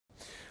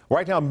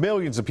Right now,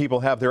 millions of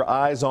people have their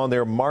eyes on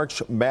their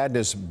March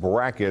Madness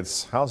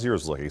brackets. How's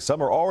yours looking?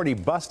 Some are already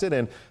busted,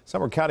 and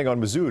some are counting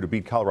on Mizzou to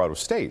beat Colorado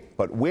State.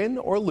 But win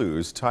or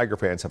lose, Tiger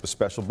fans have a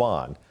special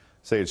bond.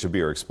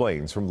 KSHB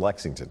explains from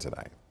Lexington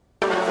tonight.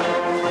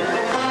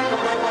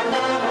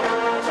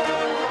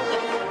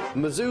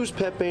 Mizzou's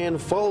pep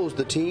band follows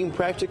the team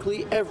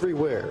practically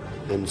everywhere,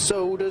 and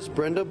so does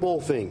Brenda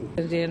Bolfing.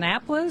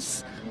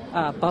 Indianapolis,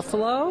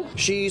 Buffalo.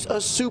 She's a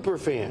super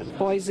fan.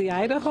 Boise,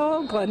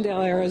 Idaho,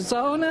 Glendale,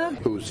 Arizona.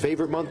 Whose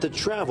favorite month to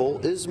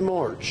travel is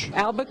March.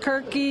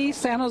 Albuquerque,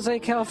 San Jose,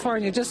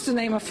 California, just to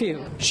name a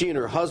few. She and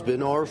her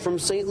husband are from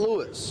St.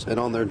 Louis, and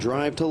on their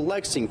drive to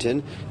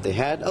Lexington, they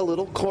had a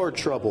little car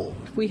trouble.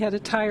 We had a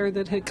tire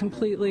that had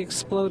completely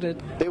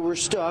exploded. They were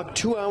stuck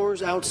 2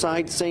 hours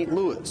outside St.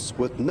 Louis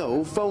with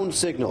no phone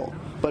signal.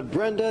 But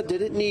Brenda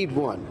didn't need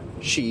one.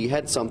 She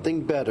had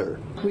something better.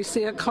 We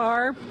see a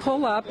car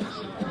pull up,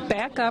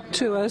 back up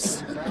to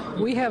us.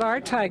 We had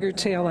our tiger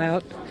tail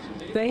out.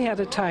 They had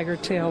a tiger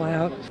tail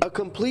out. A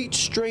complete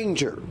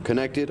stranger,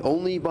 connected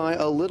only by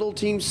a little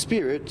team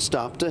spirit,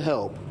 stopped to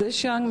help.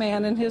 This young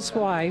man and his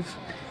wife,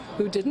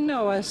 who didn't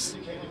know us,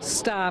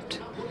 stopped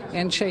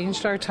and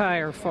changed our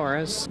tire for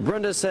us.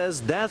 Brenda says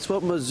that's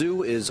what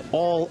Mizzou is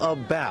all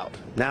about.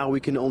 Now we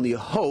can only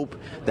hope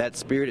that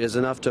spirit is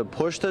enough to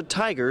push the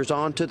Tigers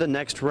on to the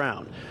next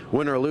round.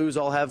 Win or lose,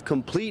 I'll have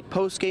complete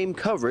post-game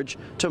coverage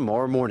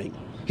tomorrow morning.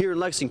 Here in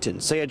Lexington,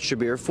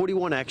 KSHB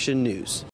 41 Action News.